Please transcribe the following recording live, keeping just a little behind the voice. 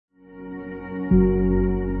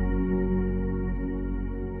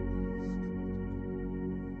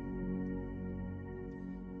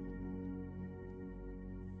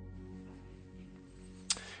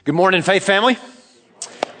Good morning, Faith family.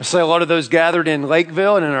 I say a lot of those gathered in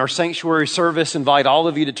Lakeville and in our sanctuary service invite all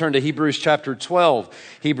of you to turn to Hebrews chapter 12.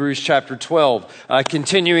 Hebrews chapter 12.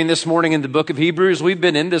 Continuing this morning in the book of Hebrews, we've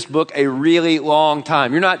been in this book a really long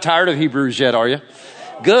time. You're not tired of Hebrews yet, are you?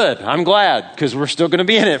 Good. I'm glad, because we're still going to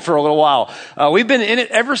be in it for a little while. We've been in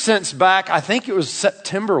it ever since back, I think it was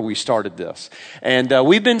September we started this. And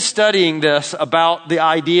we've been studying this about the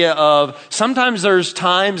idea of sometimes there's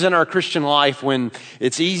times in our Christian life when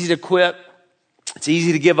it's easy to quit, it's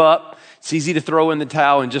easy to give up, it's easy to throw in the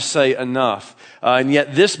towel and just say enough. And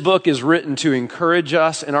yet this book is written to encourage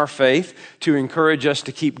us in our faith, to encourage us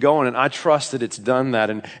to keep going. And I trust that it's done that.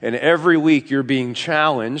 And every week you're being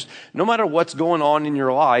challenged, no matter what's going on in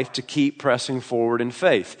your life, to keep pressing forward in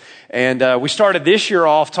faith. And we started this year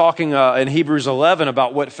off talking in Hebrews 11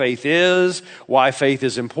 about what faith is, why faith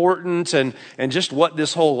is important, and just what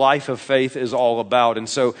this whole life of faith is all about. And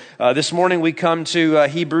so this morning we come to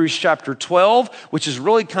Hebrews chapter 12, which is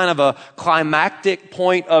really kind of a climactic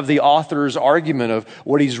point of the author's argument of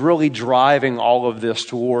what he's really driving all of this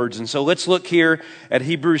towards. And so let's look here at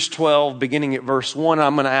Hebrews 12, beginning at verse 1.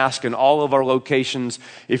 I'm going to ask in all of our locations,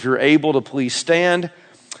 if you're able to please stand,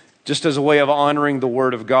 just as a way of honoring the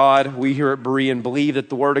Word of God. We here at Berean believe that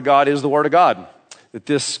the Word of God is the Word of God, that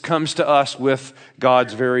this comes to us with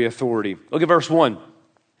God's very authority. Look at verse 1.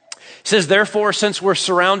 It says, therefore, since we're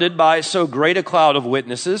surrounded by so great a cloud of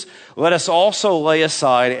witnesses, let us also lay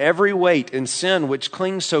aside every weight and sin which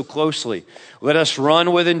clings so closely. Let us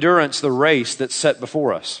run with endurance the race that's set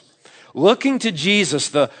before us, looking to Jesus,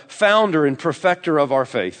 the founder and perfecter of our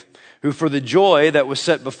faith, who for the joy that was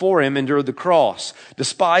set before him endured the cross,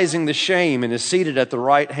 despising the shame, and is seated at the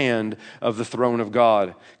right hand of the throne of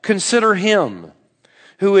God. Consider him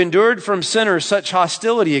who endured from sinners such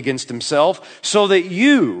hostility against himself, so that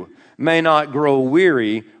you may not grow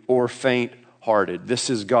weary or faint-hearted. This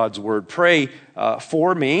is God's word. Pray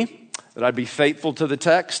for me that I'd be faithful to the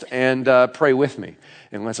text, and pray with me.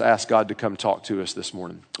 And let's ask God to come talk to us this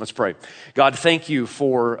morning. Let's pray. God, thank you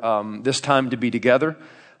for this time to be together.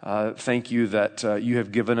 Thank you that you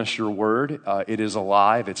have given us your word. It is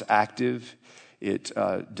alive, it's active, it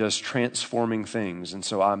does transforming things. And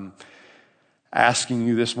so I'm asking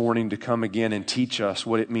you this morning to come again and teach us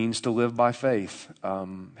what it means to live by faith.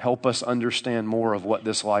 Help us understand more of what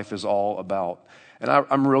this life is all about. And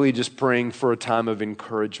I'm really just praying for a time of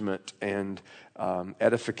encouragement and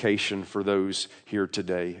edification for those here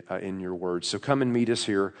today in your word. So come and meet us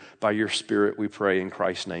here by your Spirit, we pray in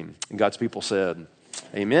Christ's name. And God's people said,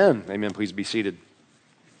 amen. Amen. Please be seated.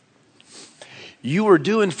 You were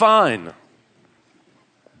doing fine.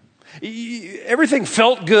 Everything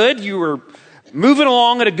felt good. You were moving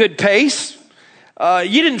along at a good pace.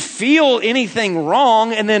 You didn't feel anything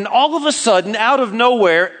wrong. And then all of a sudden, out of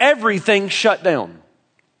nowhere, everything shut down.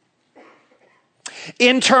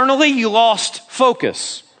 Internally, you lost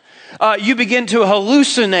focus. You began to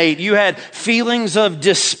hallucinate. You had feelings of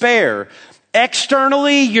despair.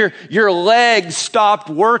 Externally, your legs stopped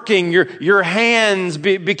working, your hands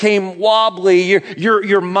became wobbly,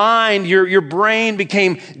 your mind, your brain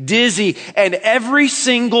became dizzy, and every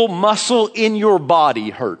single muscle in your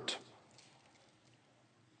body hurt.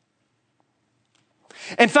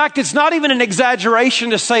 In fact, it's not even an exaggeration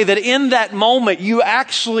to say that in that moment you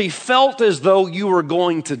actually felt as though you were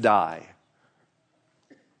going to die.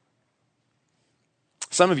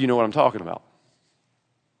 Some of you know what I'm talking about.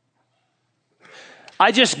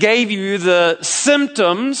 I just gave you the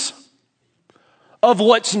symptoms of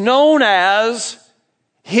what's known as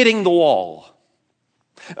hitting the wall.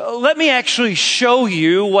 Let me actually show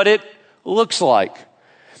you what it looks like.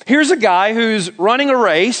 Here's a guy who's running a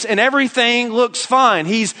race and everything looks fine.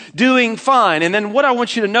 He's doing fine. And then what I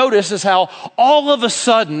want you to notice is how all of a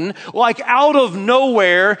sudden, like out of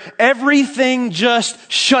nowhere, everything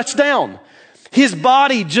just shuts down. His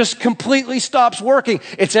body just completely stops working.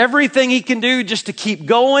 It's everything he can do just to keep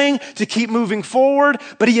going, to keep moving forward.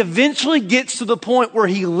 But he eventually gets to the point where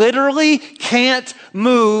he literally can't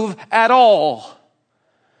move at all.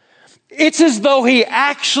 It's as though he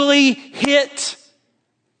actually hit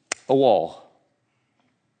a wall.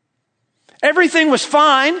 Everything was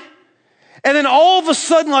fine. And then all of a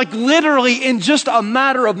sudden, like literally in just a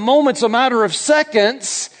matter of moments, a matter of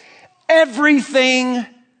seconds, everything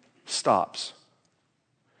stops.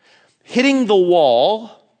 Hitting the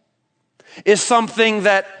wall is something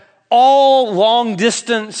that all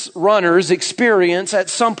long-distance runners experience at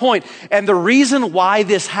some point. And the reason why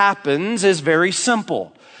this happens is very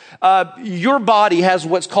simple. Your body has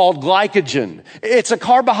what's called glycogen. It's a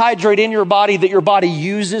carbohydrate in your body that your body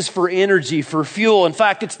uses for energy, for fuel. In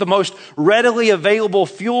fact, it's the most readily available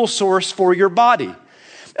fuel source for your body.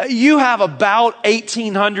 you have about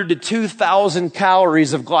 1,800 to 2,000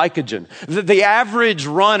 calories of glycogen. The average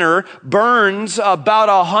runner burns about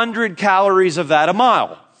 100 calories of that a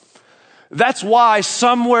mile. That's why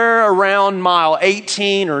somewhere around mile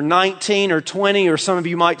 18 or 19 or 20, or some of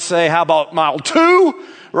you might say, how about mile 2,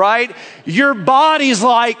 right? Your body's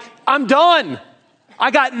like, I'm done. I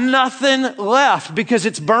got nothing left because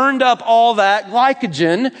it's burned up all that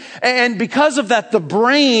glycogen. And because of that, the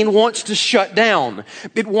brain wants to shut down.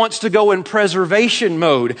 It wants to go in preservation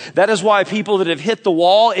mode. That is why people that have hit the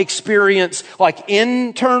wall experience like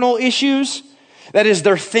internal issues. That is,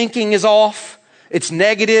 their thinking is off. It's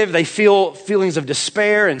negative. They feel feelings of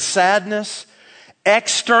despair and sadness.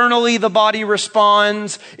 Externally, the body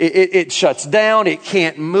responds. It shuts down. It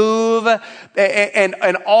can't move.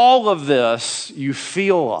 And all of this, you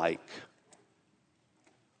feel like,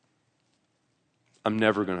 I'm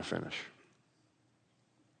never going to finish.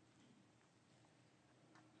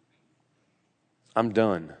 I'm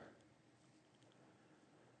done.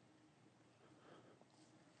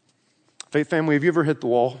 Faith family, have you ever hit the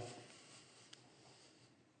wall?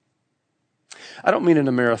 I don't mean in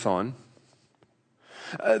a marathon.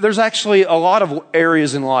 There's actually a lot of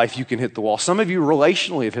areas in life you can hit the wall. Some of you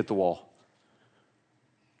relationally have hit the wall.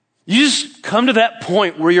 You just come to that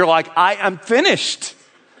point where you're like, I'm finished.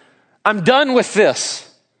 I'm done with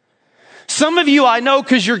this. Some of you, I know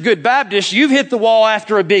because you're good Baptists, you've hit the wall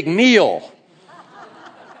after a big meal.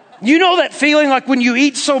 You know that feeling like when you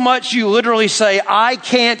eat so much, you literally say, I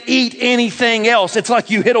can't eat anything else. It's like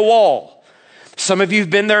you hit a wall. Some of you have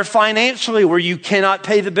been there financially where you cannot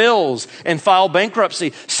pay the bills and file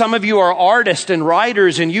bankruptcy. Some of you are artists and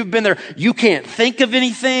writers and you've been there. You can't think of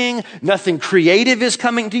anything. Nothing creative is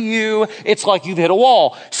coming to you. It's like you've hit a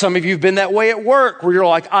wall. Some of you have been that way at work where you're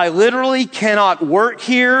like, I literally cannot work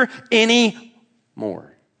here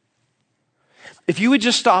anymore. If you would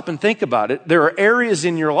just stop and think about it, there are areas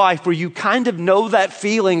in your life where you kind of know that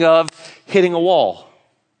feeling of hitting a wall.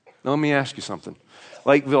 Now let me ask you something.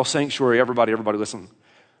 Lakeville Sanctuary, everybody listen.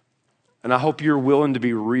 And I hope you're willing to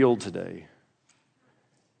be real today.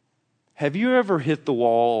 Have you ever hit the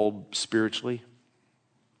wall spiritually?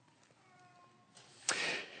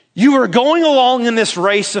 You were going along in this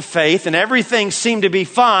race of faith and everything seemed to be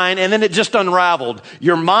fine and then it just unraveled.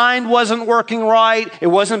 Your mind wasn't working right. It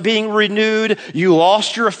wasn't being renewed. You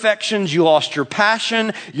lost your affections. You lost your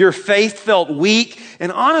passion. Your faith felt weak.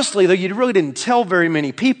 And honestly, though you really didn't tell very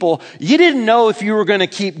many people, you didn't know if you were going to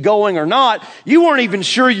keep going or not. You weren't even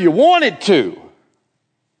sure you wanted to.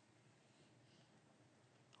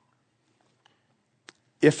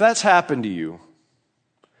 If that's happened to you,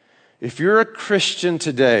 if you're a Christian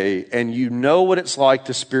today and you know what it's like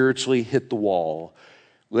to spiritually hit the wall,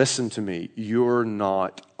 listen to me, you're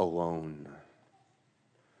not alone.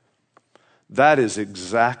 That is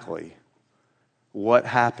exactly what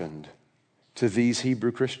happened to these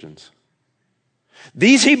Hebrew Christians.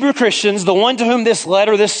 These Hebrew Christians, the one to whom this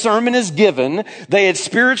letter, this sermon is given, they had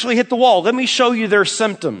spiritually hit the wall. Let me show you their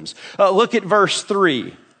symptoms. Look at verse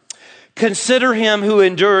 3. Consider him who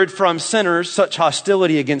endured from sinners such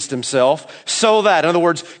hostility against himself, so that, in other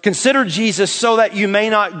words, consider Jesus so that you may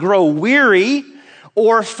not grow weary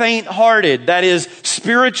or faint-hearted. That is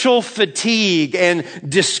spiritual fatigue and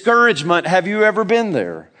discouragement. Have you ever been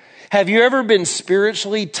there? Have you ever been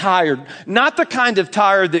spiritually tired? Not the kind of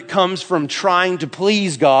tired that comes from trying to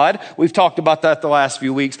please God. We've talked about that the last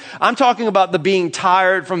few weeks. I'm talking about the being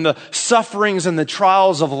tired from the sufferings and the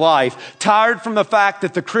trials of life. Tired from the fact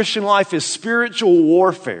that the Christian life is spiritual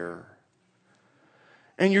warfare.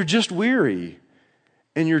 And you're just weary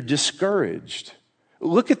and you're discouraged.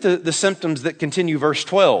 Look at the symptoms that continue verse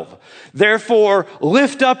 12. Therefore,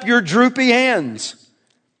 lift up your droopy hands.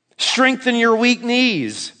 Strengthen your weak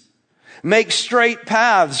knees. Make straight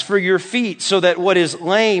paths for your feet so that what is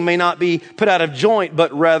lame may not be put out of joint,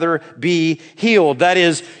 but rather be healed. That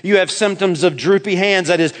is, you have symptoms of droopy hands.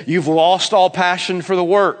 That is, you've lost all passion for the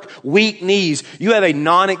work. Weak knees. You have a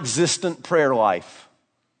non-existent prayer life.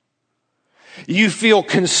 You feel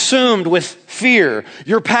consumed with fear.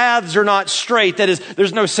 Your paths are not straight. That is,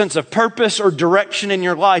 there's no sense of purpose or direction in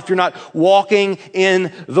your life. You're not walking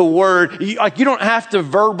in the Word. You don't have to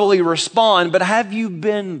verbally respond, but have you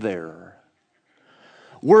been there?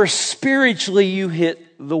 Where spiritually you hit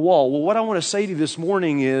the wall. Well, what I want to say to you this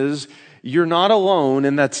morning is you're not alone,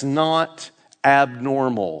 and that's not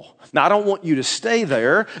abnormal. Now, I don't want you to stay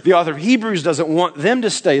there. The author of Hebrews doesn't want them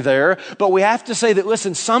to stay there, but we have to say that,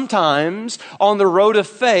 listen, sometimes on the road of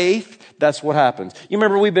faith, that's what happens. You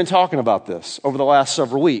remember we've been talking about this over the last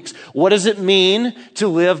several weeks. What does it mean to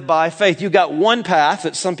live by faith? You've got one path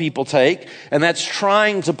that some people take, and that's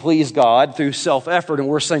trying to please God through self-effort. And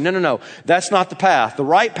we're saying, no, that's not the path. The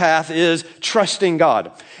right path is trusting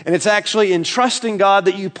God. And it's actually in trusting God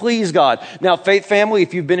that you please God. Now, Faith Family,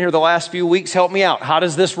 if you've been here the last few weeks, help me out. How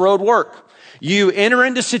does this road work? You enter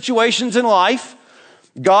into situations in life.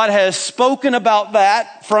 God has spoken about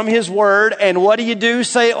that from His Word. And what do?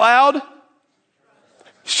 Say it loud.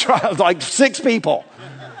 Like 6 people.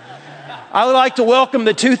 I would like to welcome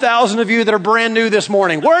the 2,000 of you that are brand new this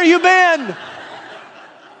morning. Where have you been?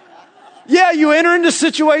 Yeah, you enter into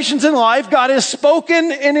situations in life. God has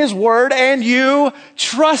spoken in His Word and you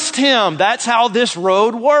trust Him. That's how this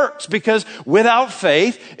road works, because without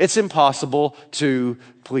faith, it's impossible to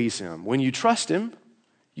please Him. When you trust Him,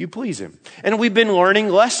 you please Him. And we've been learning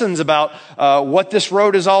lessons about what this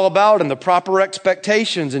road is all about and the proper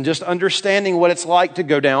expectations and just understanding what it's like to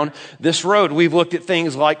go down this road. We've looked at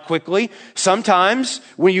things like quickly. Sometimes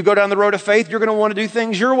when you go down the road of faith, you're going to want to do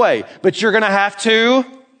things your way, but you're going to have to.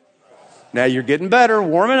 Now you're getting better,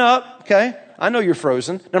 warming up. Okay. I know you're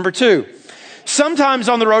frozen. Number 2, sometimes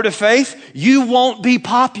on the road of faith, you won't be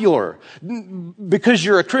popular because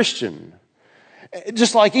you're a Christian.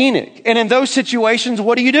 Just like Enoch. And in those situations,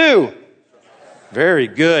 what do? Very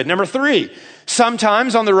good. Number 3,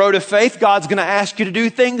 sometimes on the road of faith, God's going to ask you to do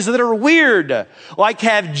things that are weird, like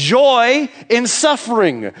have joy in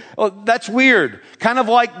suffering. Well, that's weird. Kind of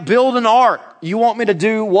like build an ark. You want me to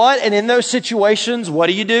do what? And in those situations, what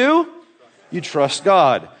do? You trust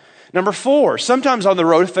God. Number 4, sometimes on the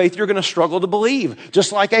road of faith, you're going to struggle to believe,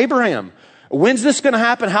 just like Abraham. When's this going to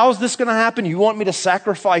happen? How is this going to happen? You want me to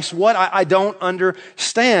sacrifice what? I don't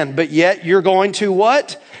understand. But yet you're going to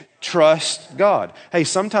what? Trust God. Hey,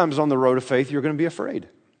 sometimes on the road of faith, you're going to be afraid.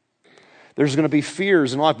 There's going to be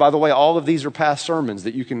fears in life. By the way, all of these are past sermons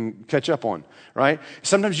that you can catch up on, right?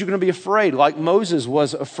 Sometimes you're going to be afraid, like Moses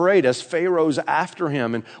was afraid as Pharaoh's after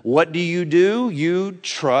him. And what do? You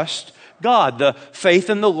trust God. The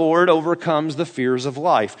faith in the Lord overcomes the fears of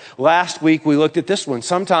life. Last week, we looked at this one.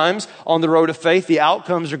 Sometimes on the road of faith, the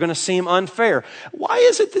outcomes are going to seem unfair. Why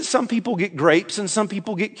is it that some people get grapes and some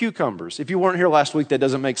people get cucumbers? If you weren't here last week, that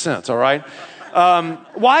doesn't make sense, all right?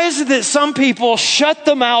 Why is it that some people shut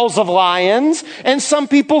the mouths of lions and some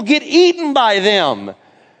people get eaten by them?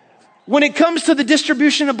 When it comes to the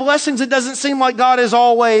distribution of blessings, it doesn't seem like God is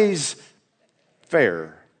always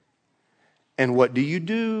fair. And what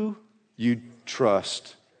do? You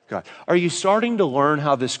trust God. Are you starting to learn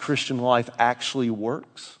how this Christian life actually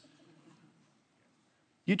works?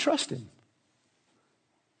 You trust Him.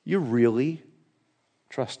 You really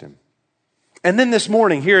trust Him. And then this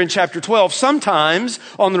morning here in chapter 12, sometimes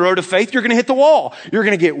on the road of faith, you're going to hit the wall. You're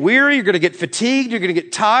going to get weary. You're going to get fatigued. You're going to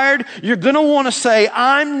get tired. You're going to want to say,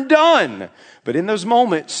 I'm done. But in those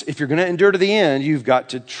moments, if you're going to endure to the end, you've got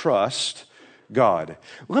to trust God.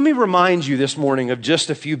 Let me remind you this morning of just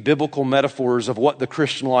a few biblical metaphors of what the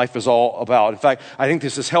Christian life is all about. In fact, I think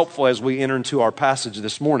this is helpful as we enter into our passage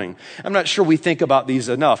this morning. I'm not sure we think about these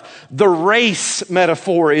enough. The race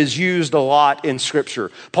metaphor is used a lot in Scripture.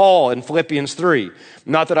 Paul in Philippians 3,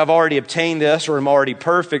 not that I've already obtained this or am already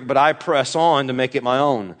perfect, but I press on to make it my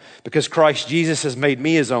own because Christ Jesus has made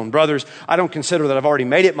me His own. Brothers, I don't consider that I've already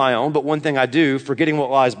made it my own, but one thing I do, forgetting what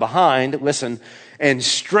lies behind, listen, and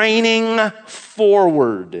straining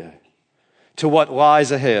forward to what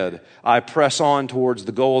lies ahead, I press on towards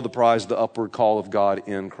the goal of the prize, the upward call of God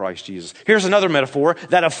in Christ Jesus. Here's another metaphor,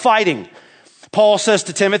 that of fighting. Paul says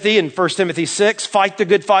to Timothy in 1 Timothy 6, fight the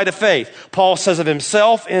good fight of faith. Paul says of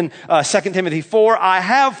himself in 2 Timothy 4, I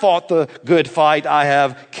have fought the good fight, I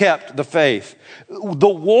have kept the faith. The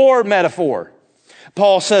war metaphor.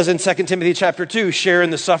 Paul says in 2 Timothy chapter 2, share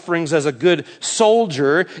in the sufferings as a good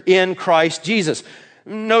soldier in Christ Jesus.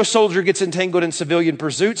 No soldier gets entangled in civilian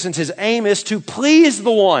pursuit since his aim is to please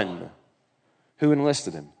the one who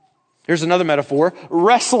enlisted him. Here's another metaphor,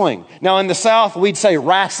 wrestling. Now in the South, we'd say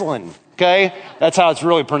wrestling, okay? That's how it's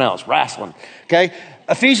really pronounced, wrestling, okay?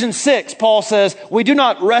 Ephesians 6, Paul says, we do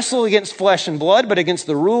not wrestle against flesh and blood, but against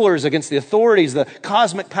the rulers, against the authorities, the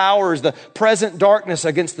cosmic powers, the present darkness,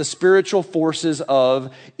 against the spiritual forces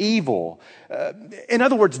of evil. In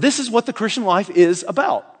other words, this is what the Christian life is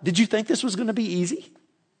about. Did you think this was going to be easy?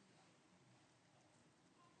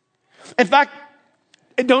 In fact,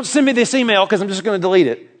 don't send me this email because I'm just going to delete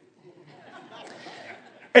it.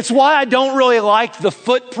 It's why I don't really like the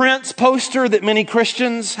footprints poster that many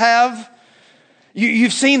Christians have.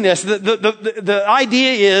 You've seen this. The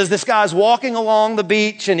idea is this guy's walking along the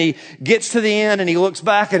beach and he gets to the end and he looks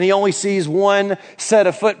back and he only sees one set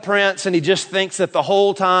of footprints and he just thinks that the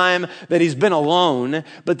whole time that he's been alone.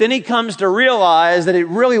 But then he comes to realize that he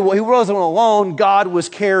wasn't alone. God was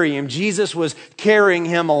carrying him. Jesus was carrying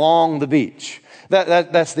him along the beach.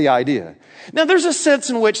 That's the idea. Now, there's a sense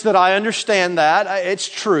in which that I understand that. It's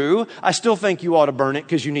true. I still think you ought to burn it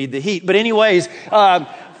because you need the heat. But anyways,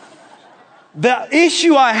 the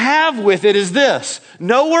issue I have with it is this.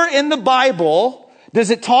 Nowhere in the Bible does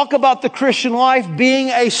it talk about the Christian life being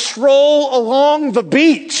a stroll along the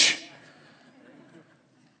beach.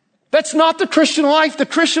 That's not the Christian life. The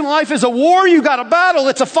Christian life is a war you got to battle.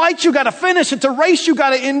 It's a fight you got to finish. It's a race you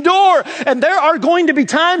got to endure. And there are going to be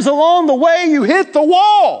times along the way you hit the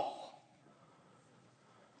wall.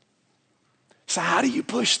 So how do you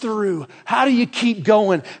push through? How do you keep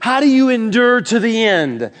going? How do you endure to the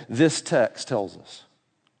end? This text tells us.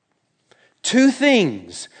 Two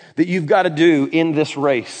things that you've got to do in this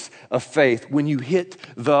race of faith when you hit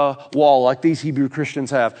the wall like these Hebrew Christians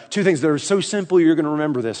have. Two things that are so simple you're going to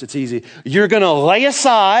remember this. It's easy. You're going to lay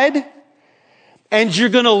aside and you're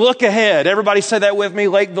going to look ahead. Everybody say that with me,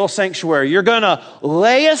 Lakeville Sanctuary. You're going to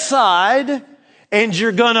lay aside and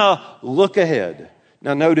you're going to look ahead.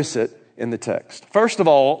 Now notice it in the text. First of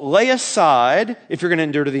all, lay aside, if you're going to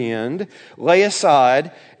endure to the end, lay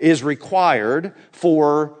aside is required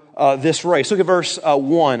for this race. Look at verse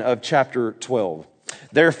 1 of chapter 12.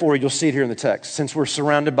 Therefore, you'll see it here in the text. Since we're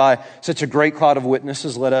surrounded by such a great cloud of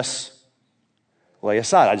witnesses, let us lay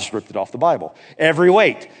aside. I just ripped it off the Bible. Every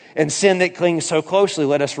weight and sin that clings so closely,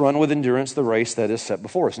 let us run with endurance the race that is set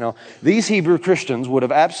before us. Now, these Hebrew Christians would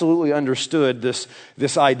have absolutely understood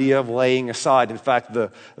this idea of laying aside. In fact,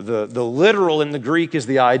 the literal in the Greek is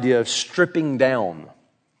the idea of stripping down.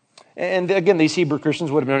 And again, these Hebrew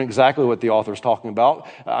Christians would have known exactly what the author is talking about.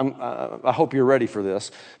 I hope you're ready for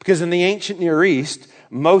this. Because in the ancient Near East,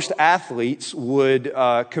 most athletes would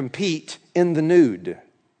compete in the nude.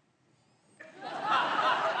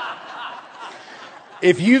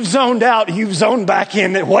 If you've zoned out, you've zoned back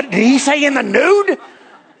in. What did he say, in the nude?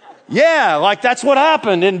 Yeah, like that's what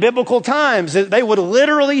happened in biblical times. They would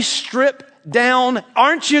literally strip down.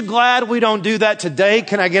 Aren't you glad we don't do that today?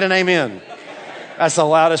 Can I get an amen? That's the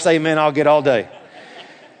loudest amen I'll get all day.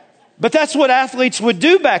 But that's what athletes would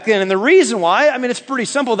do back then. And the reason why, it's pretty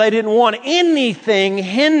simple. They didn't want anything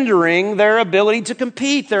hindering their ability to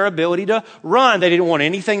compete, their ability to run. They didn't want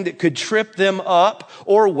anything that could trip them up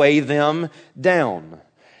or weigh them down.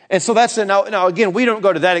 And so that's it. Now again, we don't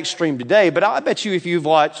go to that extreme today, but I bet you if you've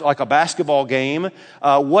watched like a basketball game,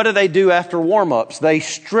 what do they do after warm-ups? They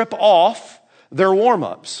strip off their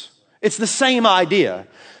warm-ups. It's the same idea.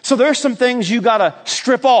 So there's some things you got to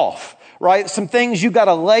strip off. Right? Some things you got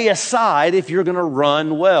to lay aside if you're going to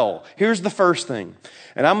run well. Here's the first thing.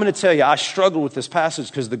 And I'm going to tell you, I struggle with this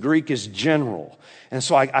passage because the Greek is general. And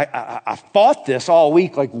so I fought this all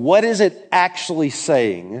week. Like, what is it actually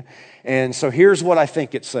saying? And so here's what I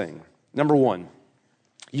think it's saying. Number one,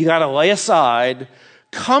 you got to lay aside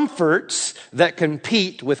comforts that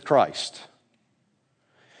compete with Christ.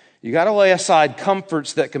 You got to lay aside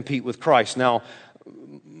comforts that compete with Christ. Now,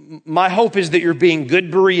 my hope is that you're being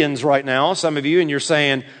good Bereans right now, some of you, and you're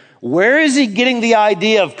saying, where is he getting the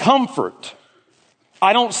idea of comfort?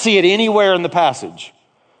 I don't see it anywhere in the passage.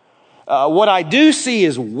 What I do see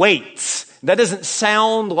is weights. That doesn't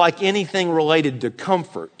sound like anything related to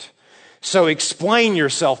comfort. So explain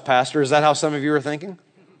yourself, Pastor. Is that how some of you are thinking?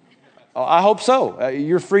 I hope so.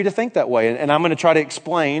 You're free to think that way. And I'm going to try to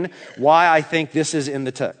explain why I think this is in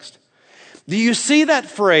the text. Do you see that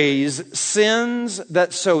phrase, sins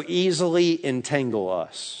that so easily entangle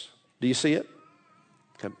us? Do you see it?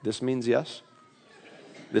 Okay, this means yes.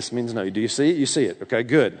 This means no. Do you see it? You see it. Okay,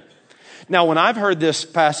 good. Now, when I've heard this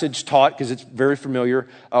passage taught, because it's very familiar,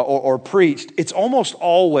 or preached, it's almost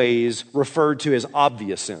always referred to as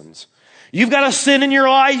obvious sins. You've got a sin in your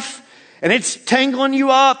life, and it's tangling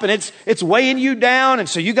you up, and it's weighing you down, and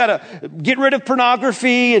so you got to get rid of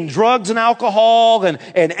pornography and drugs and alcohol and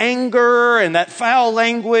anger and that foul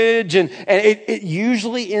language, and it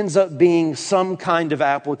usually ends up being some kind of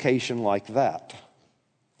application like that.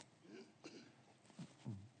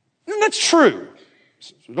 And that's true.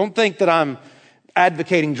 So don't think that I'm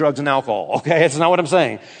advocating drugs and alcohol, okay? That's not what I'm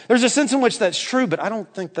saying. There's a sense in which that's true, but I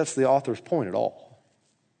don't think that's the author's point at all.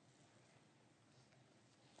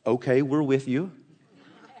 Okay, we're with you.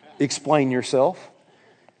 Explain yourself.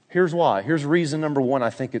 Here's why. Here's reason number one. I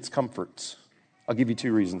think it's comforts. I'll give you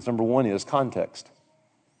two reasons. Number one is context.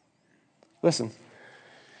 Listen,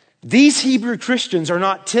 These Hebrew Christians are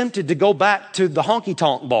not tempted to go back to the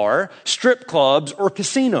honky-tonk bar, strip clubs, or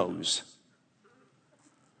casinos.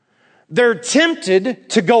 They're tempted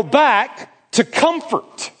to go back to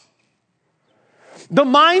comfort. The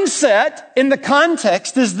mindset in the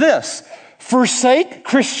context is this: forsake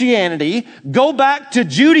Christianity, go back to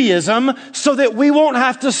Judaism so that we won't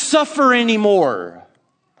have to suffer anymore.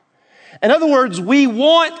 In other words, we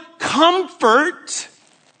want comfort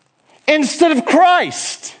instead of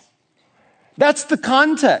Christ. That's the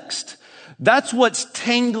context. That's what's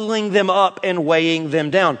tangling them up and weighing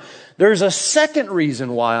them down. There's a second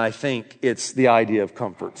reason why I think it's the idea of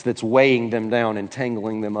comforts that's weighing them down and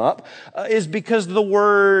tangling them up, is because the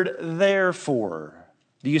word therefore.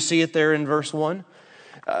 Do you see it there in verse 1?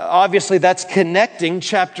 Obviously, that's connecting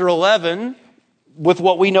chapter 11 with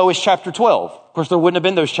what we know as chapter 12. Of course, there wouldn't have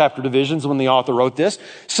been those chapter divisions when the author wrote this.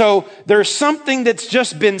 So there's something that's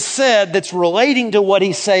just been said that's relating to what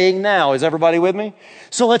he's saying now. Is everybody with me?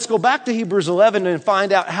 So let's go back to Hebrews 11 and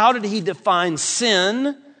find out, how did he define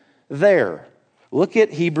sin there? Look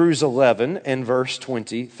at Hebrews 11 and verse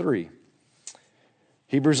 23.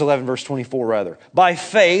 Hebrews 11, verse 24, rather. By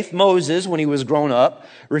faith, Moses, when he was grown up,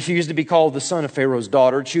 refused to be called the son of Pharaoh's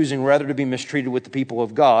daughter, choosing rather to be mistreated with the people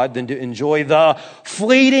of God than to enjoy the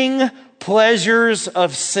fleeting pleasures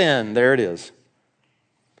of sin. There it is.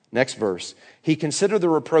 Next verse. He considered the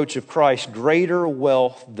reproach of Christ greater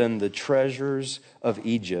wealth than the treasures of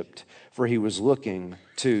Egypt, for he was looking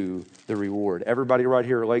to the reward. Everybody right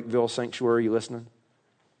here at Lakeville Sanctuary, you listening?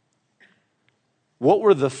 What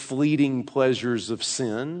were the fleeting pleasures of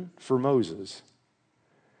sin for Moses?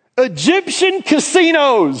 Egyptian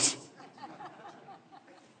casinos.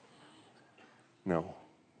 No.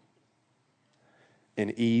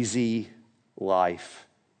 An easy life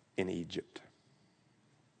in Egypt.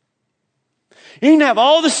 You can have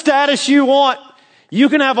all the status you want. You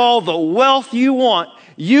can have all the wealth you want.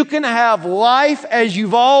 You can have life as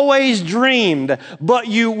you've always dreamed. But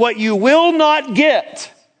what you will not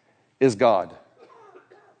get is God.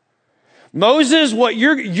 Moses, what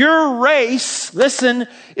your race, listen,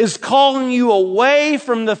 is calling you away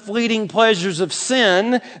from the fleeting pleasures of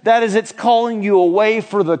sin. That is, it's calling you away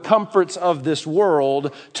from the comforts of this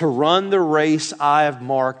world to run the race I have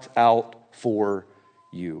marked out for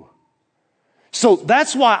you. So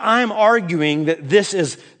that's why I'm arguing that this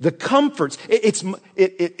is the comforts. It's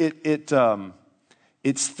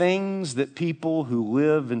things that people who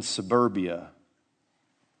live in suburbia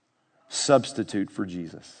substitute for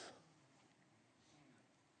Jesus.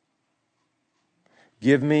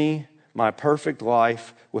 Give me my perfect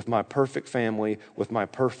life with my perfect family, with my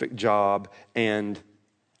perfect job, and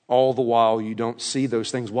all the while you don't see those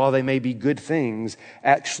things, while they may be good things,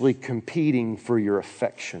 actually competing for your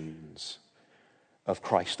affections of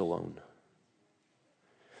Christ alone.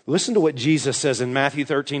 Listen to what Jesus says in Matthew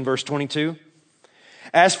 13, verse 22.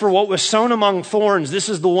 As for what was sown among thorns, this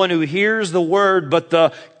is the one who hears the word, but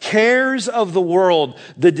the cares of the world,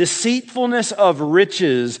 the deceitfulness of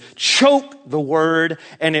riches, choke the word,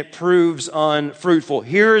 and it proves unfruitful.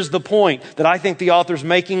 Here is the point that I think the author's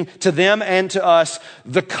making to them and to us.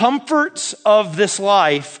 The comforts of this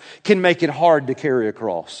life can make it hard to carry a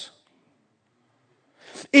cross.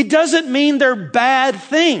 It doesn't mean they're bad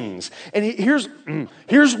things. And here's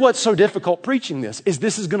what's so difficult preaching this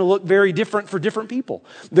is going to look very different for different people.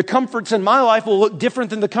 The comforts in my life will look different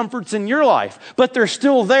than the comforts in your life, but they're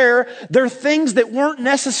still there. They're things that weren't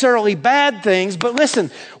necessarily bad things, but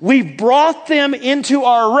listen, we've brought them into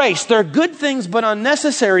our race. They're good things, but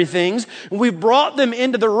unnecessary things. We've brought them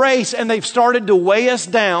into the race, and they've started to weigh us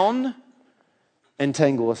down and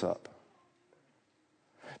tangle us up.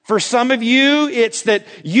 For some of you, it's that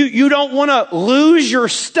you don't want to lose your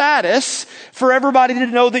status for everybody to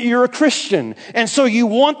know that you're a Christian. And so you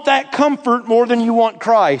want that comfort more than you want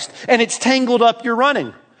Christ. And it's tangled up your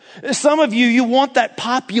running. Some of you want that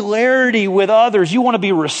popularity with others. You want to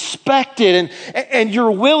be respected. And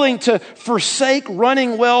you're willing to forsake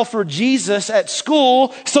running well for Jesus at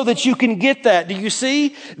school so that you can get that. Do you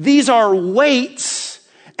see? These are weights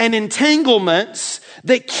and entanglements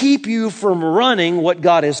that keep you from running what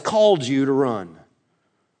God has called you to run.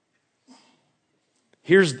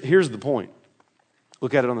 Here's the point.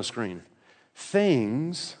 Look at it on the screen.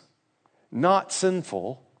 Things not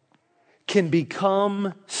sinful can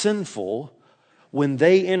become sinful when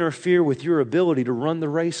they interfere with your ability to run the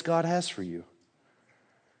race God has for you.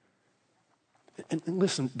 And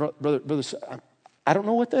listen, brothers, I don't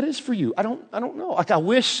know what that is for you. I don't know. Like, I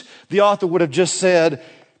wish the author would have just said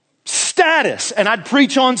status, and I'd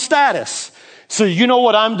preach on status. So you know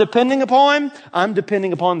what I'm depending upon? I'm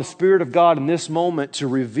depending upon the Spirit of God in this moment to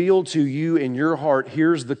reveal to you in your heart,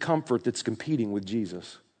 here's the comfort that's competing with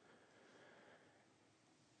Jesus.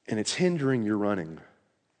 And it's hindering your running.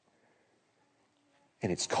 And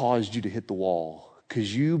it's caused you to hit the wall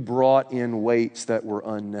because you brought in weights that were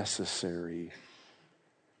unnecessary.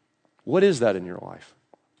 What is that in your life?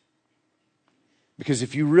 Because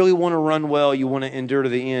if you really want to run well, you want to endure to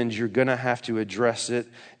the end, you're going to have to address it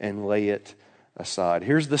and lay it aside.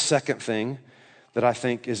 Here's the second thing that I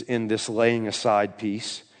think is in this laying aside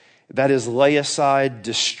piece. That is, lay aside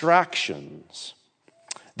distractions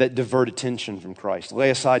that divert attention from Christ. Lay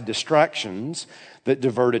aside distractions that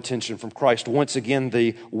divert attention from Christ. Once again,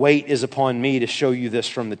 the weight is upon me to show you this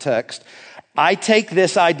from the text. I take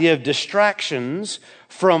this idea of distractions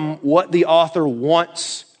from what the author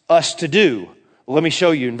wants us to do. Let me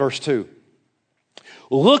show you in verse 2.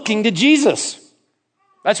 Looking to Jesus.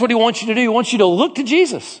 That's what he wants you to do. He wants you to look to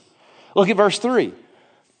Jesus. Look at verse 3.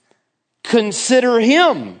 Consider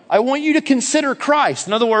him. I want you to consider Christ.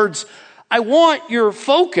 In other words, I want your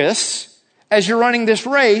focus as you're running this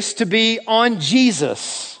race to be on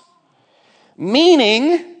Jesus.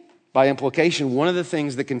 Meaning, by implication, one of the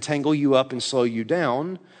things that can tangle you up and slow you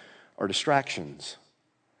down are distractions.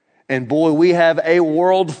 And boy, we have a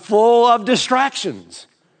world full of distractions.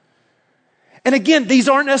 And again, these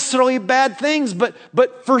aren't necessarily bad things,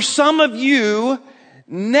 but for some of you,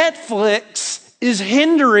 Netflix is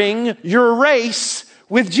hindering your race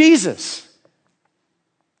with Jesus.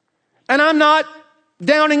 And I'm not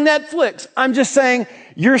downing Netflix. I'm just saying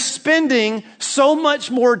you're spending so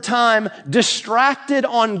much more time distracted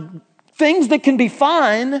on things that can be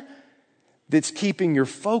fine that's keeping your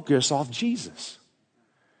focus off Jesus.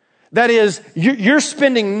 That is, you're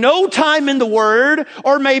spending no time in the Word,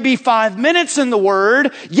 or maybe 5 minutes in the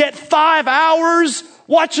Word, yet 5 hours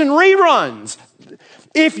watching reruns.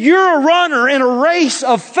 If you're a runner in a race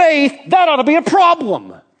of faith, that ought to be a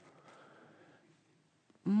problem.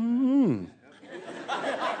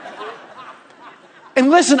 And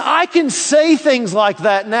listen, I can say things like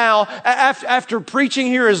that now. After preaching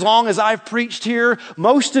here as long as I've preached here,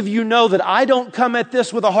 most of you know that I don't come at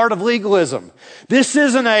this with a heart of legalism. This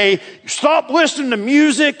isn't a stop listening to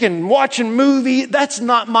music and watching movie. That's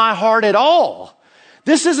not my heart at all.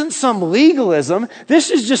 This isn't some legalism.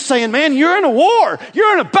 This is just saying, man, you're in a war.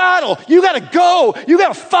 You're in a battle. You got to go. You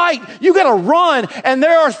got to fight. You got to run. And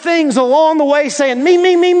there are things along the way saying,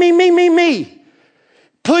 me.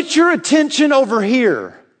 Put your attention over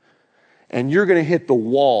here, and you're going to hit the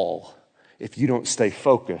wall if you don't stay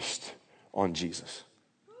focused on Jesus.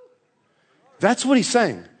 That's what he's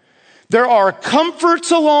saying. There are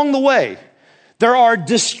comforts along the way. There are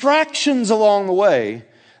distractions along the way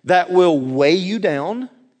that will weigh you down.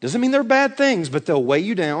 Doesn't mean they're bad things, but they'll weigh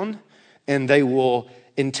you down, and they will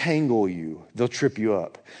entangle you. They'll trip you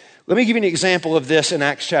up. Let me give you an example of this in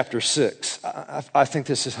Acts chapter 6. I think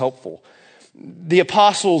this is helpful. The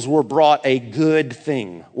apostles were brought a good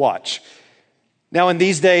thing. Watch. Now, in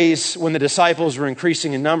these days, when the disciples were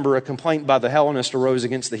increasing in number, a complaint by the Hellenists arose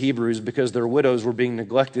against the Hebrews because their widows were being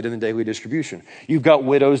neglected in the daily distribution. You've got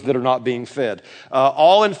widows that are not being fed.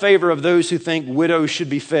 All in favor of those who think widows should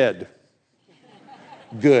be fed.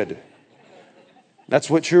 Good. That's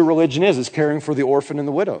what true religion is caring for the orphan and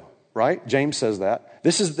the widow, right? James says that.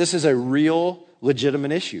 This is a real,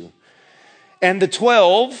 legitimate issue. And the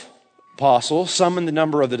 12 apostles summoned the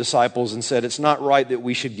number of the disciples and said, it's not right that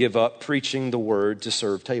we should give up preaching the word to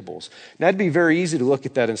serve tables. Now, it'd be very easy to look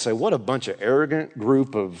at that and say, what a bunch of arrogant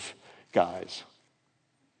group of guys.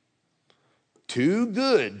 Too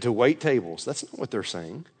good to wait tables. That's not what they're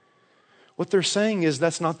saying. What they're saying is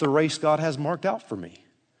that's not the race God has marked out for me.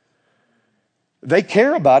 They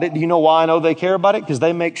care about it. Do you know why I know they care about it? Because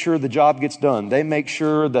they make sure the job gets done. They make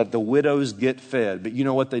sure that the widows get fed. But you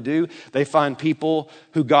know what they do? They find people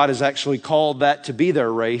who God has actually called that to be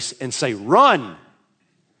their race and say, run.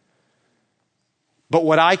 But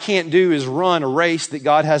what I can't do is run a race that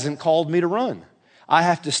God hasn't called me to run. I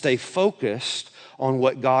have to stay focused on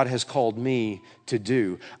what God has called me to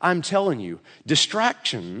do. I'm telling you,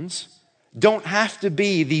 distractions don't have to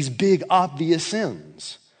be these big, obvious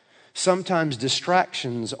sins. Sometimes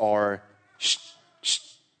distractions are,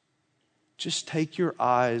 just take your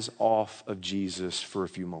eyes off of Jesus for a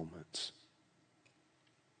few moments.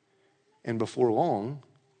 And before long,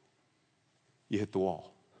 you hit the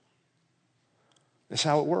wall. That's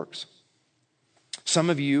how it works. Some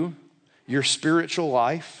of you, your spiritual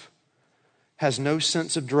life has no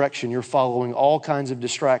sense of direction. You're following all kinds of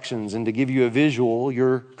distractions. And to give you a visual,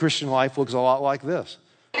 your Christian life looks a lot like this.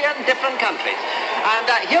 In different countries. And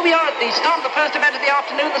here we are at the start of the first event of the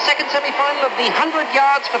afternoon, the second semi-final of the 100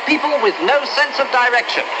 yards for people with no sense of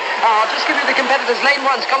direction. I'll just give you the competitors. Lane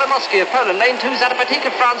 1, Skolomoski of Poland. Lane 2, Zarapatik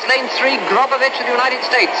of France. Lane 3, Grobovich of the United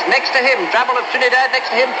States. Next to him, Drabble of Trinidad.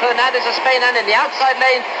 Next to him, Fernandez of Spain. And in the outside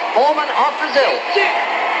lane, Borman of Brazil.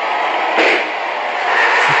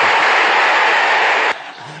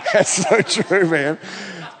 That's so true, man.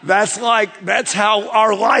 That's how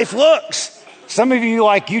our life looks. Some of you,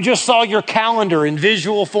 you just saw your calendar in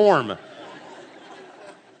visual form.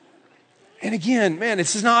 And again, man,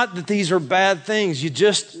 it's not that these are bad things. You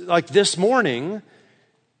just, like this morning,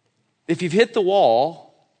 if you've hit the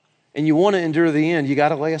wall and you want to endure the end, you got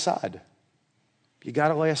to lay aside. You got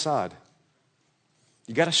to lay aside.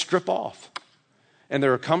 You got to strip off. And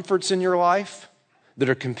there are comforts in your life that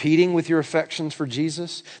are competing with your affections for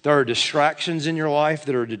Jesus. There are distractions in your life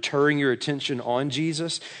that are deterring your attention on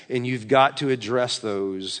Jesus, and you've got to address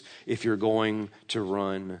those if you're going to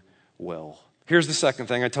run well. Here's the second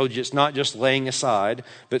thing. I told you it's not just laying aside,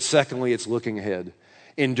 but secondly, it's looking ahead.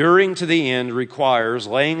 Enduring to the end requires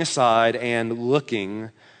laying aside and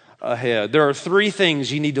looking ahead. There are three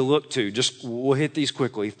things you need to look to. We'll hit these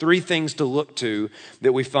quickly. Three things to look to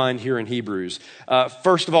that we find here in Hebrews.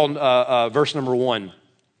 First of all, verse number 1.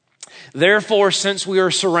 Therefore, since we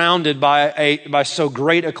are surrounded by so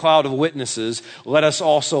great a cloud of witnesses, let us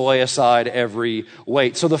also lay aside every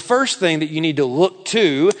weight. So the first thing that you need to look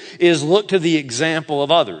to is look to the example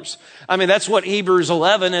of others. I mean, that's what Hebrews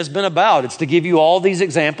 11 has been about. It's to give you all these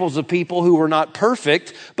examples of people who were not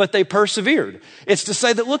perfect, but they persevered. It's to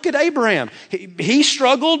say that, look at Abraham. He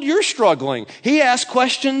struggled, you're struggling. He asked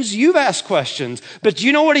questions, you've asked questions. But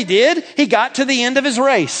you know what he did? He got to the end of his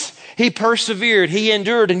race. He persevered, he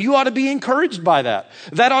endured, and you ought to be encouraged by that.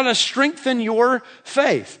 That ought to strengthen your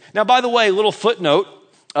faith. Now, by the way, little footnote,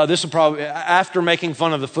 this will probably, after making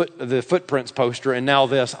fun of the footprints poster and now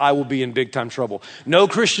this, I will be in big time trouble. No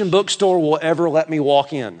Christian bookstore will ever let me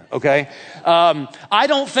walk in, okay? I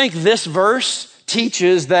don't think this verse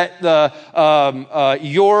teaches that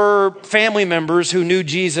your family members who knew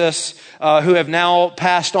Jesus, who have now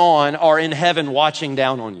passed on, are in heaven watching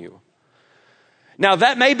down on you. Now,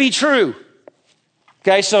 that may be true.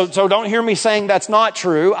 Okay, so don't hear me saying that's not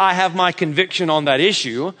true. I have my conviction on that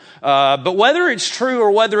issue. But whether it's true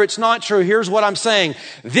or whether it's not true, here's what I'm saying.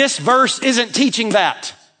 This verse isn't teaching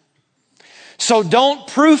that. So don't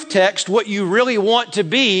proof text what you really want to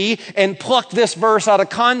be and pluck this verse out of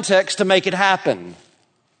context to make it happen.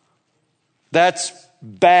 That's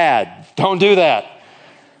bad. Don't do that.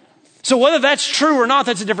 So whether that's true or not,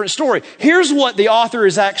 that's a different story. Here's what the author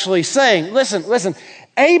is actually saying. Listen.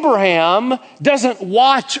 Abraham doesn't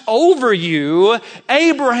watch over you.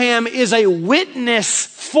 Abraham is a witness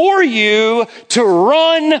for you to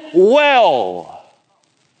run well.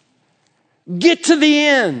 Get to the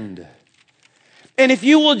end. And if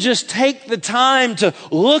you will just take the time to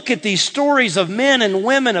look at these stories of men and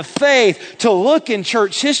women of faith, to look in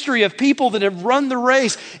church history of people that have run the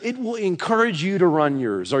race, it will encourage you to run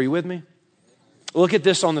yours. Are you with me? Look at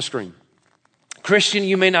this on the screen. Christian,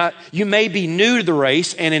 you may be new to the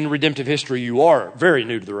race, and in redemptive history you are very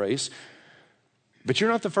new to the race, but you're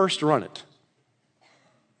not the first to run it.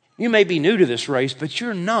 You may be new to this race, but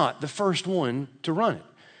you're not the first one to run it.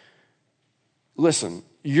 Listen,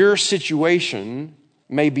 your situation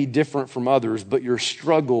may be different from others, but your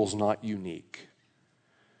struggle's not unique.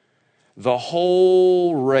 The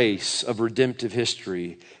whole race of redemptive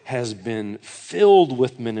history has been filled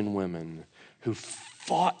with men and women who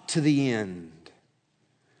fought to the end.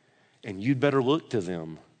 And you'd better look to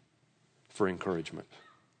them for encouragement.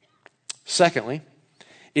 Secondly,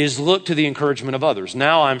 is look to the encouragement of others.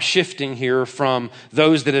 Now I'm shifting here from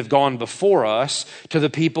those that have gone before us to the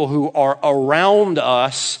people who are around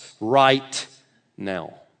us right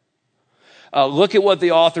now. Look at what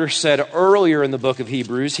the author said earlier in the book of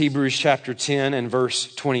Hebrews, Hebrews chapter 10 and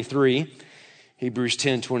verse 23. Hebrews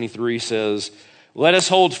 10:23 says, "Let us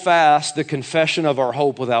hold fast the confession of our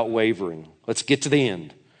hope without wavering." Let's get to the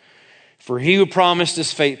end. "For he who promised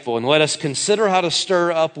is faithful, and let us consider how to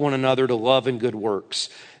stir up one another to love and good works,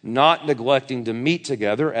 not neglecting to meet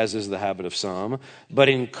together, as is the habit of some, but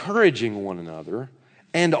encouraging one another,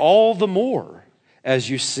 and all the more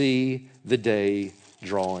as you see the day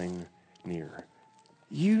drawing near."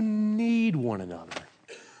 You need one another.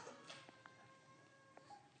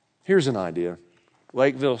 Here's an idea.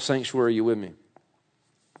 Lakeville Sanctuary, you with me?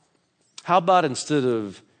 How about instead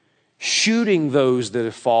of shooting those that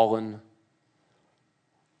have fallen,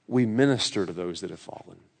 we minister to those that have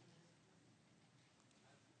fallen?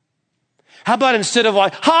 How about instead of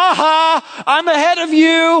like, ha ha, I'm ahead of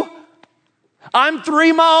you, I'm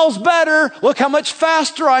 3 miles better. Look how much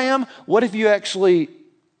faster I am. What if you actually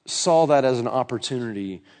saw that as an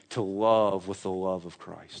opportunity to love with the love of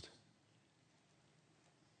Christ?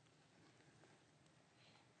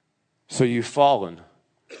 So you've fallen.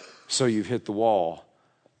 So you've hit the wall.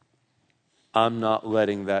 I'm not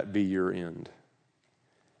letting that be your end.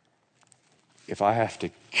 If I have to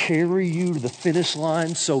carry you to the finish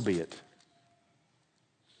line, so be it.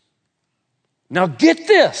 Now get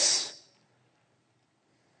this.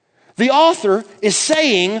 The author is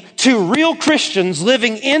saying to real Christians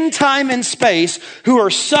living in time and space who are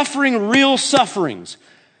suffering real sufferings,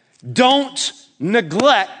 don't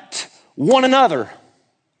neglect one another.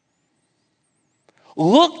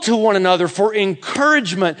 Look to one another for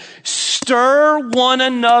encouragement. Stir one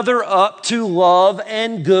another up to love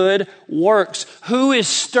and good works. Who is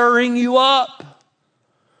stirring you up?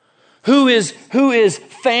 Who is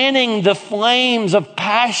fanning the flames of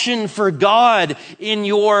passion for God in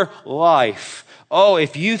your life? Oh,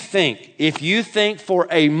 if you think for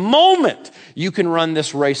a moment you can run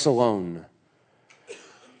this race alone,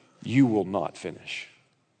 you will not finish.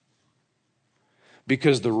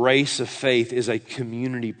 Because the race of faith is a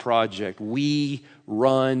community project. We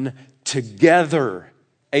run together.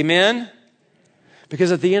 Amen?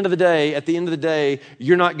 Because at the end of the day,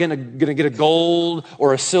 you're not gonna get a gold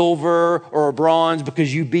or a silver or a bronze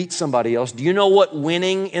because you beat somebody else. Do you know what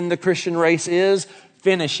winning in the Christian race is?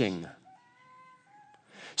 Finishing.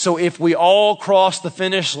 So if we all cross the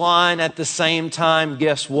finish line at the same time,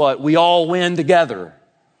 guess what? We all win together.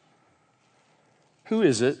 Who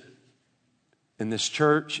is it in this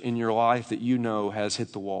church, in your life, that you know has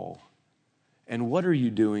hit the wall? And what are you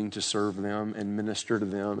doing to serve them and minister to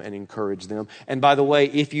them and encourage them? And by the way,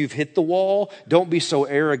 if you've hit the wall, don't be so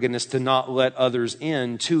arrogant as to not let others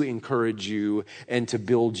in to encourage you and to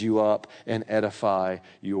build you up and edify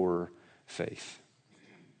your faith.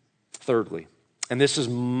 Thirdly, and this is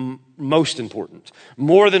most important,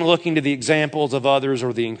 more than looking to the examples of others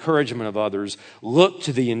or the encouragement of others, look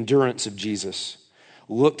to the endurance of Jesus.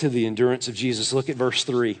 Look to the endurance of Jesus. Look at verse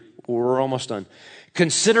 3. We're almost done.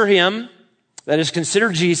 Consider him, that is,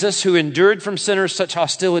 consider Jesus, who endured from sinners such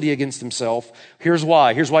hostility against himself. Here's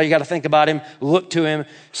why. Here's why you got to think about him. Look to him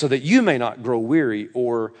so that you may not grow weary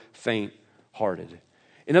or faint-hearted.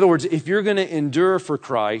 In other words, if you're going to endure for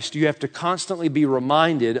Christ, you have to constantly be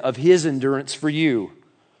reminded of his endurance for you.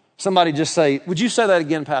 Somebody just say, would you say that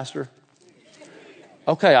again, Pastor?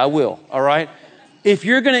 Okay, I will. All right. If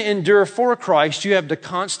you're going to endure for Christ, you have to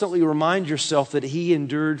constantly remind yourself that he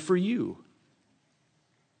endured for you.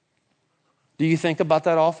 Do you think about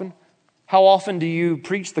that often? How often do you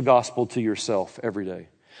preach the gospel to yourself every day?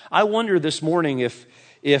 I wonder this morning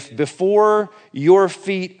if before your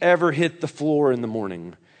feet ever hit the floor in the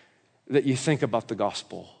morning, that you think about the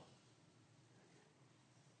gospel.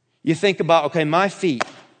 You think about, okay, my feet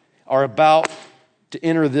are about to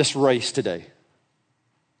enter this race today.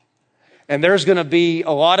 And there's going to be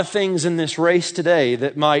a lot of things in this race today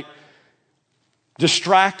that might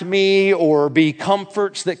distract me or be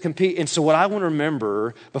comforts that compete. And so what I want to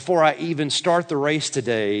remember before I even start the race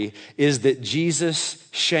today is that Jesus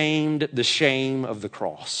shamed the shame of the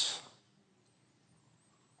cross.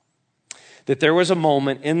 That there was a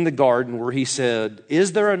moment in the garden where he said,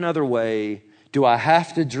 is there another way? Do I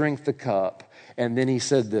have to drink the cup? And then he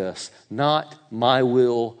said this, not my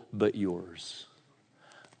will, but yours.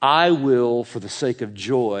 I will, for the sake of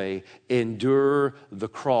joy, endure the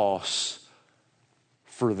cross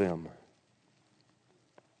for them.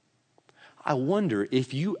 I wonder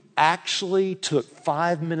if you actually took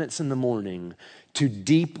 5 minutes in the morning to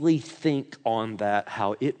deeply think on that,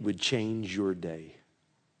 how it would change your day.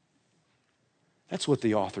 That's what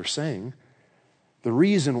the author's saying. The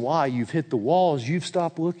reason why you've hit the wall is you've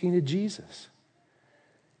stopped looking at Jesus.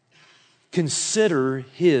 Consider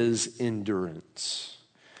his endurance.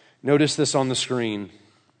 Notice this on the screen.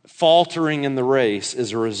 Faltering in the race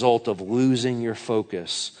is a result of losing your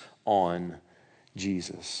focus on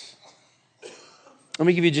Jesus. Let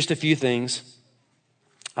me give you just a few things.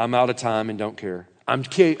 I'm out of time and don't care. I'm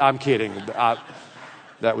kidding.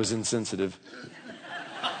 That was insensitive.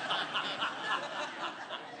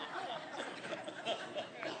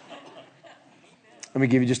 Let me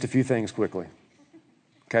give you just a few things quickly.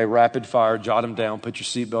 Okay, rapid fire, jot them down, put your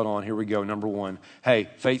seatbelt on. Here we go. Number one. Hey,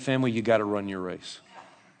 Faith family, you got to run your race.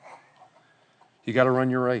 You got to run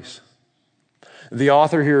your race. The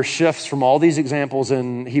author here shifts from all these examples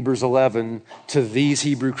in Hebrews 11 to these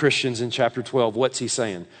Hebrew Christians in chapter 12. What's he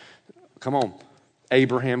saying? Come on.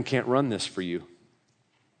 Abraham can't run this for you.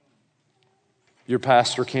 Your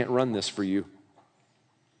pastor can't run this for you.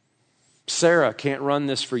 Sarah can't run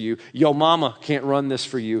this for you. Yo mama can't run this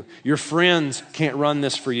for you. Your friends can't run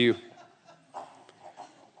this for you.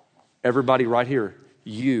 Everybody right here,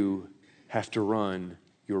 you have to run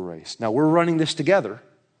your race. Now, we're running this together,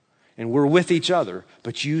 and we're with each other,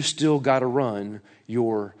 but you still got to run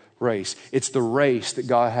your race. It's the race that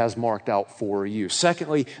God has marked out for you.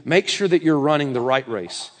 Secondly, make sure that you're running the right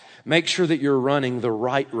race. Make sure that you're running the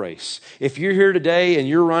right race. If you're here today and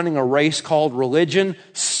you're running a race called religion,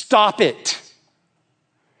 stop it.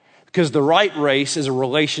 Because the right race is a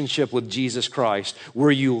relationship with Jesus Christ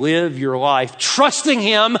where you live your life trusting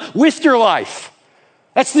Him with your life.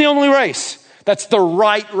 That's the only race. That's the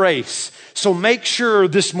right race. So make sure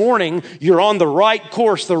this morning you're on the right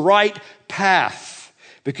course, the right path.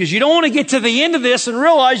 Because you don't want to get to the end of this and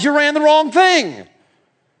realize you ran the wrong thing.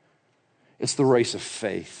 It's the race of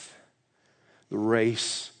faith. The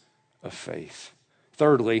race of faith.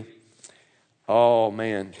 Thirdly, oh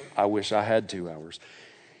man, I wish I had 2 hours.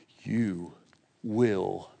 You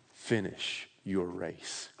will finish your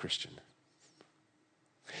race, Christian.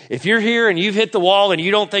 If you're here and you've hit the wall and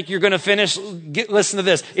you don't think you're going to finish, listen to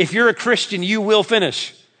this. If you're a Christian, you will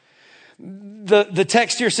finish. The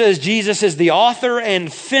text here says Jesus is the author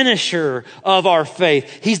and finisher of our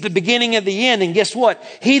faith. He's the beginning and the end. And guess what?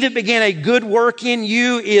 He that began a good work in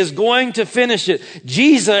you is going to finish it.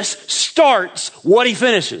 Jesus starts what He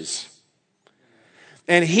finishes.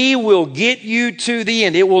 And He will get you to the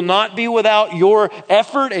end. It will not be without your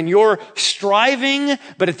effort and your striving,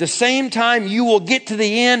 but at the same time, you will get to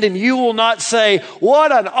the end and you will not say,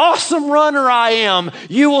 what an awesome runner I am.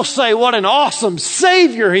 You will say, what an awesome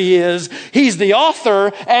Savior He is. He's the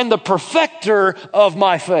author and the perfecter of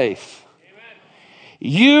my faith. Amen.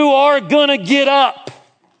 You are going to get up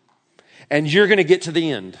and you're going to get to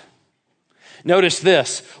the end. Notice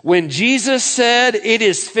this. When Jesus said it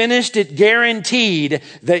is finished, it guaranteed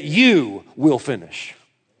that you will finish.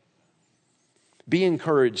 Be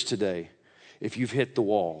encouraged today. If you've hit the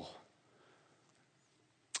wall,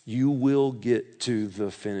 you will get to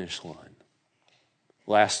the finish line.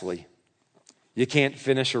 Lastly, you can't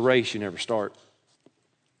finish a race you never start.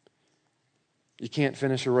 You can't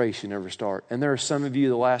finish a race you never start. And there are some of you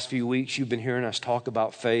the last few weeks you've been hearing us talk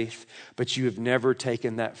about faith, but you have never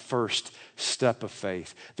taken that first step of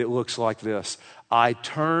faith that looks like this. I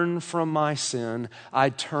turn from my sin. I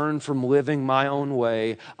turn from living my own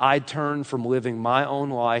way. I turn from living my own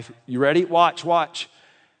life. You ready? Watch.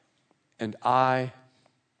 And I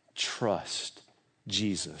trust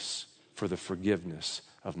Jesus for the forgiveness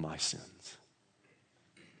of my sins.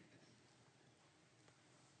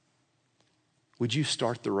 Would you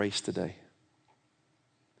start the race today?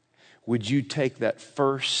 Would you take that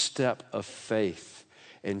first step of faith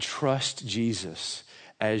and trust Jesus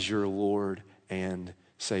as your Lord and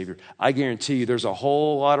Savior? I guarantee you there's a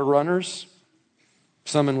whole lot of runners,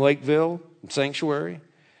 some in Lakeville, Sanctuary,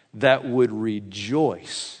 that would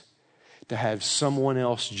rejoice to have someone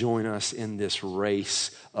else join us in this race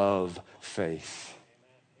of faith.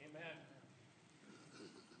 Amen.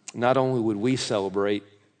 Not only would we celebrate,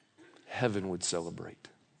 heaven would celebrate.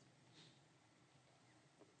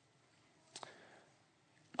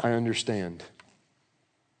 I understand.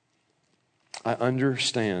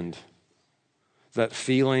 That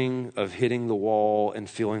feeling of hitting the wall and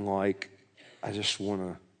feeling like I just want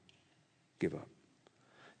to give up.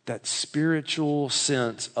 That spiritual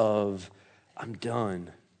sense of I'm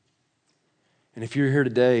done. And if you're here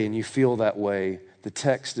today and you feel that way, the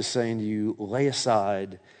text is saying to you, lay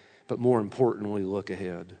aside, but more importantly, look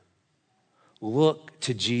ahead. Look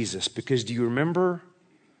to Jesus, because do you remember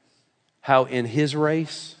how in His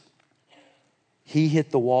race, He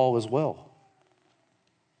hit the wall as well?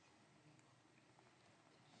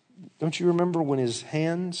 Don't you remember when His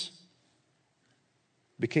hands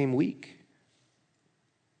became weak?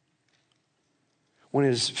 When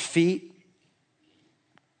His feet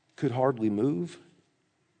could hardly move?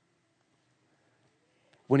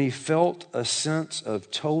 When He felt a sense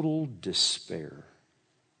of total despair?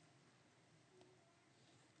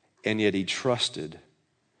 And yet He trusted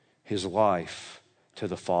His life to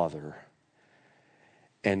the Father.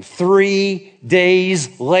 And 3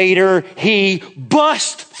 days later, He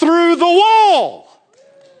bust through the wall.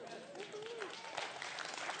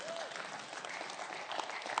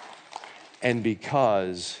 And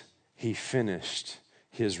because He finished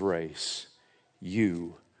His race,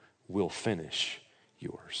 you will finish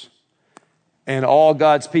yours. And all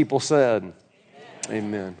God's people said,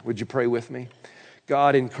 Amen. Would you pray with me?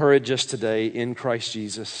 God, encourage us today in Christ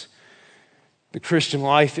Jesus. The Christian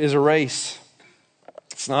life is a race.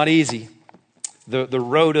 It's not easy. The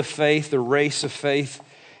road of faith, the race of faith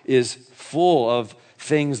is full of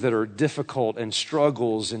things that are difficult and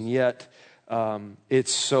struggles, and yet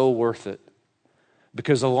it's so worth it.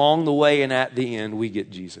 Because along the way and at the end, we get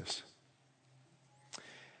Jesus.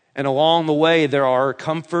 And along the way, there are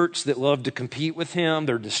comforts that love to compete with him.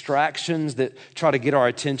 There are distractions that try to get our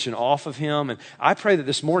attention off of him. And I pray that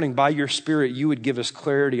this morning, by your Spirit, you would give us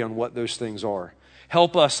clarity on what those things are.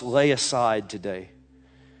 Help us lay aside today.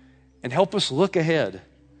 And help us look ahead.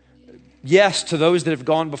 Yes, to those that have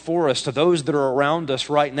gone before us, to those that are around us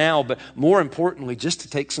right now, but more importantly, just to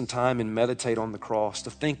take some time and meditate on the cross,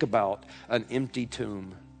 to think about an empty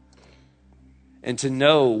tomb, and to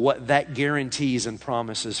know what that guarantees and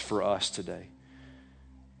promises for us today.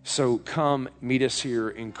 So come meet us here,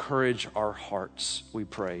 encourage our hearts, we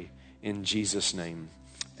pray, in Jesus' name.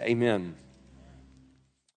 Amen.